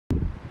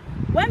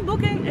When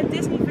booking a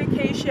Disney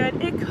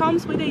vacation, it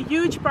comes with a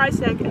huge price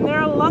tag and there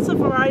are lots of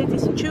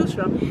varieties to choose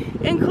from,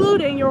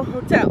 including your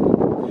hotel.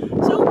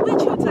 So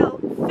which hotel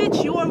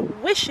fits your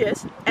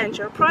wishes and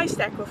your price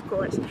tag, of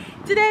course.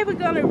 Today we're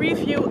going to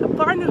review a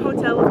partner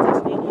hotel of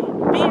Disney,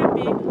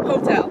 B&B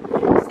Hotel.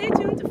 Stay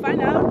tuned to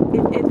find out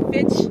if it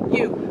fits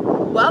you.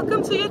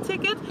 Welcome to your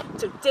ticket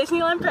to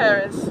Disneyland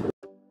Paris.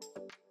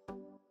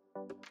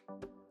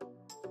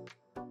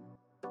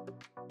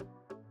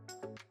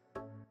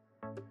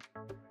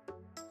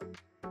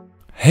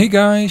 Hey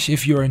guys,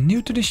 if you are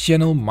new to this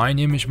channel, my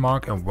name is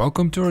Mark and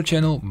welcome to our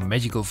channel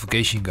Magical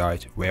Vacation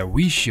Guide, where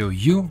we show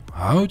you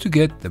how to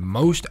get the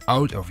most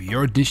out of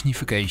your Disney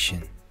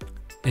vacation.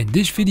 In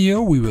this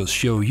video we will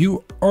show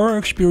you our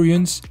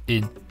experience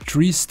in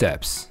 3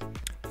 steps.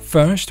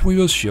 First we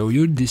will show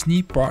you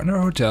Disney Partner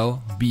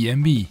Hotel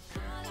B&B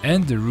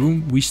and the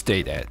room we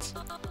stayed at.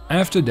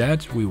 After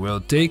that we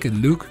will take a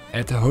look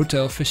at the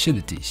hotel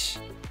facilities.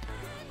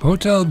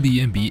 Hotel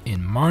B&B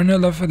in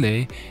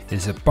Marne-la-Vallée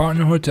is a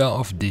partner hotel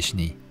of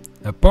Disney.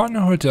 A partner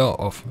hotel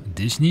of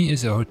Disney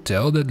is a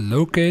hotel that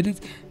located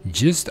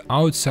just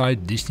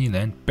outside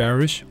Disneyland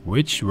Paris,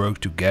 which work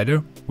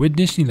together with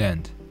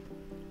Disneyland.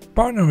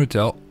 Partner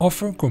hotel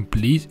offer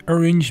complete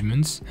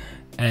arrangements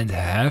and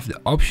have the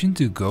option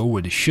to go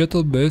with a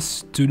shuttle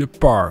bus to the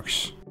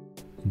parks.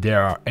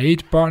 There are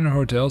 8 partner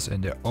hotels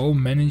and they're all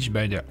managed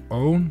by their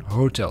own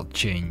hotel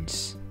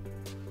chains.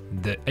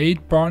 The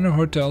 8 partner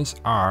hotels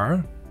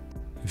are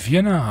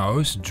Vienna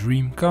House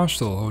Dream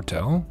Castle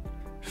Hotel,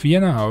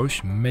 Vienna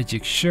House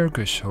Magic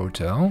Circus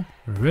Hotel,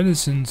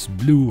 Renaissance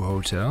Blue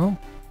Hotel,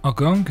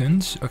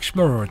 Algonquins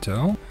Explorer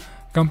Hotel,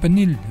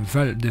 Campanile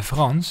Val de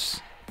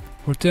France,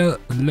 Hotel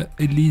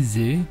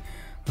l'Elysée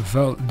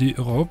Val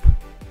d'Europe,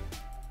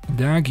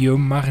 Dagio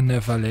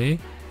Marne-Vallée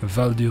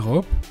Val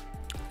d'Europe,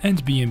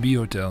 and B&B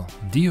Hotel,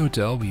 the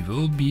hotel we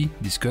will be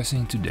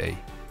discussing today.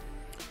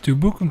 To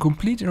book a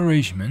complete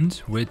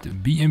arrangement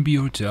with B&B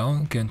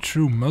Hotel can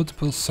through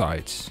multiple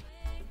sites.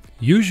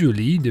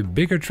 Usually the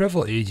bigger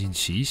travel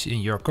agencies in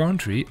your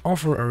country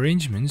offer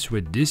arrangements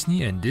with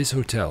Disney and this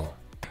hotel.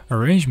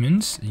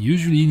 Arrangements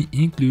usually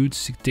include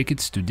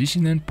tickets to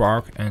Disneyland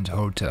Park and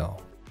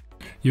hotel.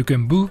 You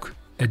can book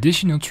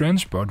additional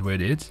transport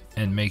with it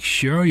and make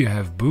sure you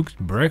have booked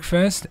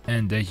breakfast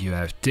and that you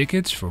have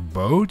tickets for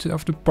both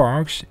of the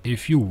parks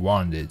if you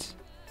want it.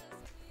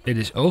 It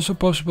is also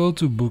possible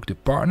to book the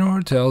partner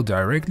hotel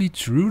directly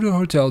through the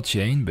hotel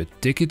chain, but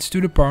tickets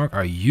to the park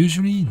are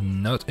usually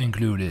not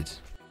included.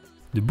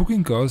 The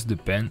booking costs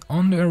depend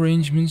on the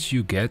arrangements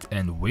you get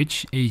and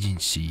which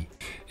agency.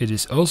 It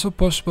is also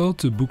possible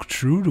to book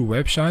through the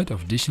website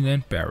of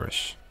Disneyland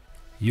Paris.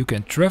 You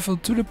can travel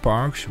to the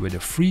parks with a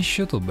free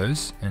shuttle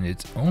bus and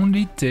it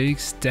only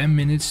takes 10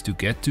 minutes to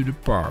get to the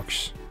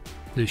parks.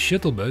 The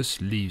shuttle bus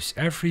leaves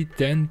every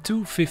 10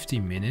 to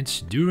 15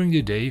 minutes during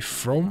the day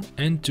from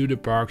and to the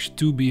parks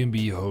to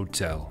B&B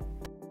Hotel.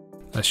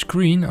 A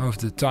screen of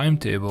the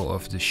timetable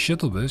of the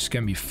shuttle bus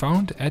can be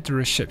found at the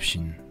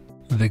reception.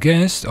 The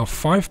guest of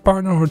 5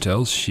 partner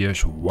hotels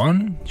shares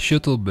one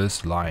shuttle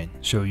bus line,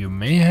 so you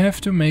may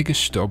have to make a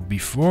stop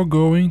before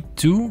going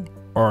to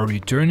or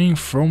returning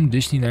from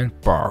Disneyland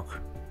Park.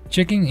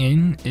 Checking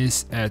in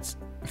is at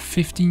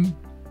 15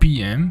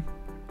 p.m.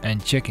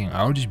 and checking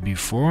out is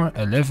before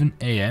 11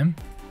 a.m.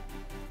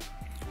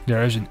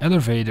 There is an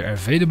elevator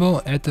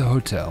available at the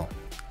hotel.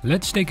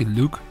 Let's take a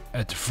look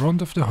at the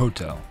front of the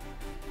hotel.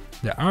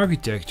 The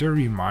architecture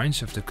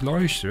reminds of the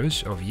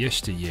cloisters of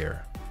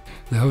yesteryear.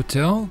 The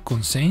hotel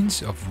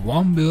consists of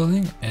one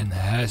building and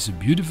has a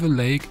beautiful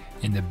lake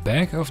in the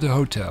back of the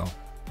hotel.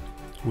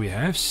 We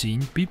have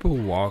seen people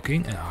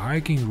walking and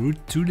hiking route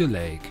to the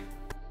lake.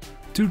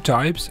 2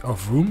 types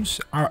of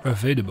rooms are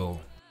available.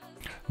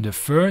 The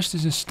first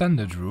is a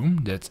standard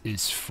room that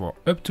is for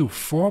up to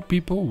 4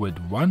 people with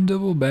 1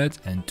 double bed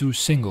and 2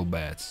 single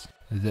beds.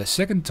 The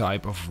second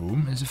type of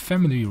room is a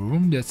family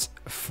room that's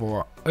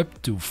for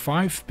up to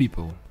 5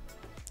 people.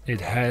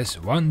 It has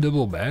 1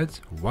 double bed,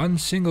 1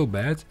 single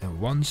bed and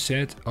 1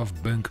 set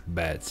of bunk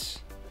beds.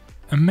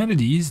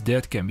 Amenities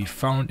that can be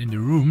found in the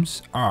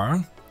rooms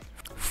are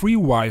free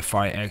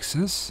Wi-Fi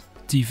access,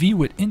 TV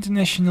with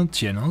international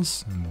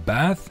channels,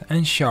 bath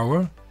and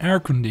shower, air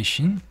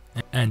conditioning,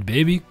 and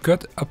baby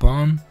cot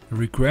upon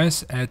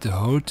request at the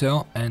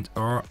hotel and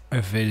or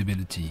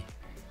availability.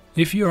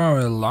 If you are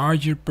a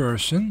larger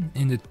person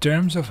in the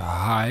terms of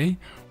high,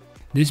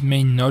 this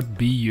may not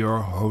be your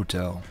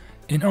hotel.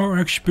 In our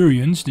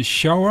experience, the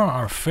showers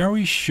are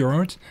very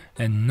short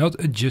and not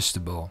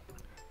adjustable.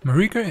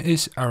 Marika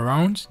is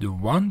around the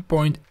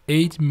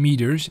 1.8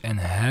 meters and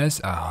has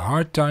a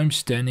hard time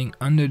standing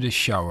under the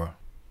shower.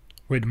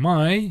 With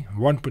my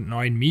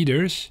 1.9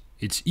 meters,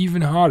 it's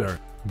even harder.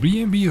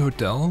 B&B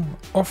Hotel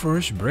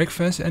offers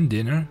breakfast and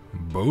dinner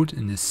both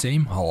in the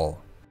same hall.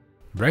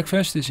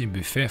 Breakfast is in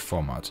buffet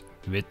format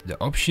with the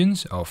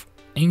options of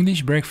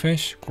English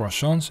breakfast,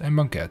 croissants and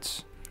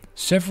banquets.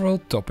 Several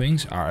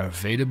toppings are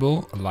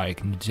available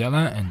like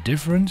Nutella and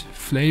different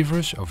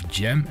flavors of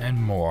jam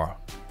and more.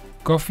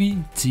 Coffee,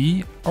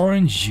 tea,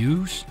 orange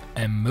juice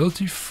and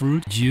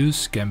multi-fruit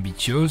juice can be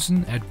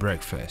chosen at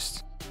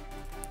breakfast.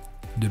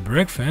 The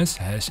breakfast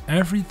has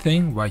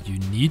everything what you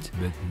need,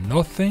 but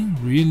nothing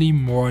really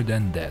more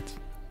than that.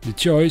 The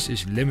choice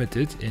is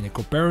limited in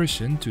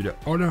comparison to the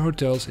other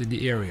hotels in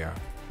the area.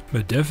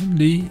 But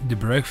definitely the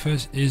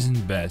breakfast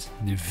isn't bad.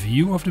 The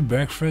view of the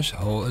breakfast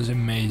hall is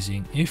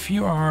amazing. If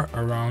you are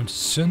around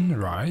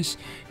sunrise,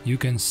 you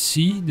can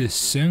see the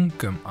sun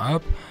come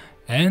up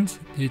and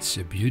it's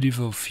a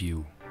beautiful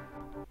view.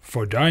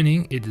 For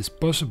dining, it is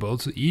possible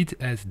to eat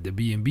at the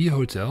B&B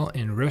hotel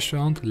in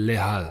restaurant Les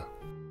Halles.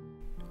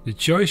 The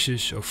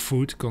choices of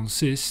food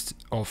consist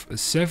of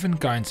 7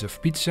 kinds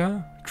of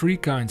pizza, 3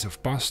 kinds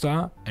of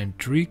pasta and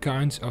 3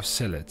 kinds of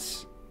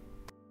salads.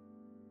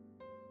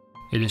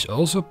 It is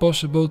also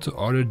possible to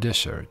order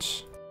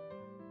desserts.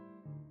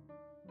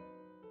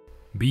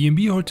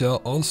 B&B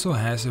Hotel also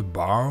has a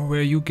bar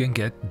where you can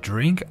get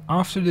drink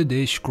after the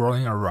day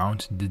scrolling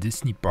around the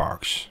Disney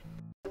parks.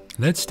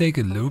 Let's take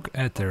a look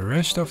at the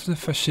rest of the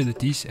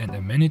facilities and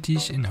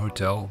amenities in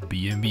Hotel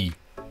B&B.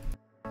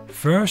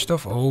 First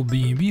of all,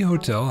 B&B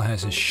Hotel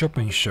has a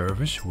shopping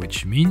service,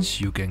 which means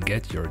you can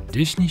get your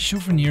Disney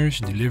souvenirs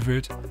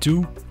delivered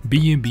to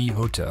B&B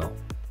Hotel.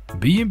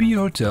 B&B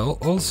Hotel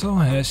also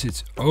has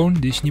its own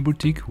Disney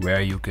boutique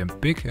where you can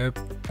pick up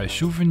a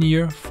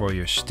souvenir for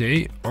your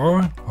stay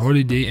or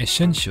holiday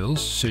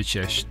essentials such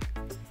as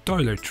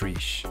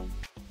toiletries.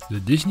 The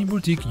Disney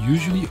boutique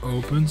usually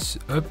opens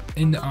up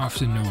in the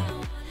afternoon.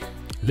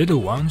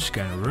 Little ones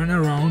can run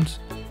around,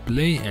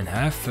 play and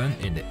have fun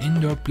in the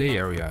indoor play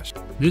areas.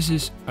 This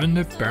is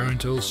under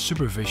parental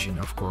supervision,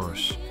 of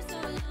course.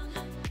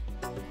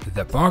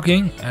 The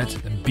parking at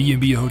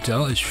B&B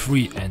Hotel is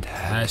free and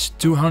has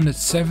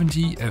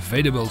 270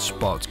 available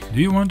spots. Do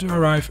you want to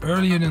arrive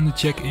earlier than the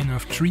check-in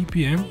of 3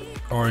 p.m.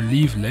 or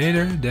leave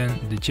later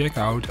than the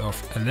check-out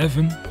of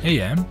 11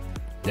 a.m.?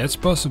 That's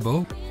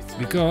possible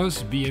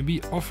because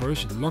B&B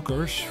offers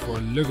lockers for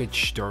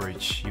luggage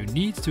storage. You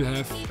need to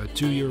have a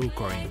 €2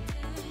 coin.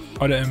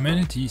 Other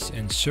amenities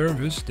and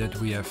service that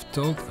we have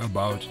talked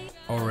about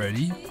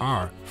already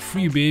are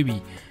free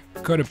baby,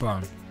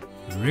 cut-upon,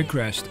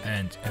 request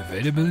and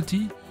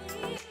availability,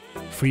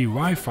 free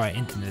Wi-Fi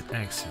internet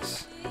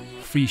access,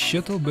 free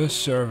shuttle bus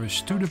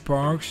service to the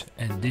parks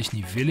and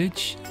Disney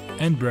Village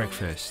and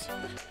breakfast.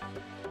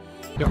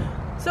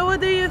 So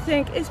what do you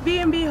think? Is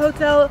B&B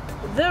Hotel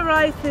the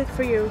right fit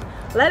for you?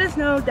 Let us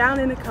know down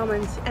in the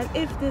comments, and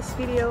if this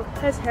video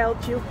has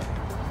helped you,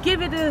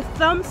 give it a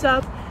thumbs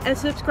up and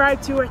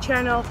subscribe to our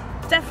channel,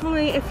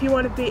 definitely if you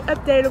want to be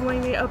updated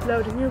when we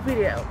upload a new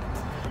video.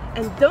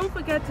 And don't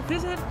forget to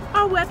visit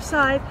our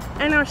website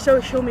and our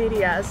social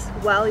medias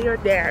while you're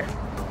there.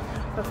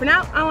 But for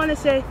now, I want to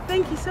say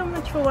thank you so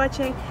much for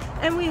watching,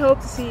 and we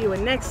hope to see you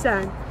next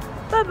time.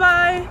 Bye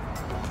bye!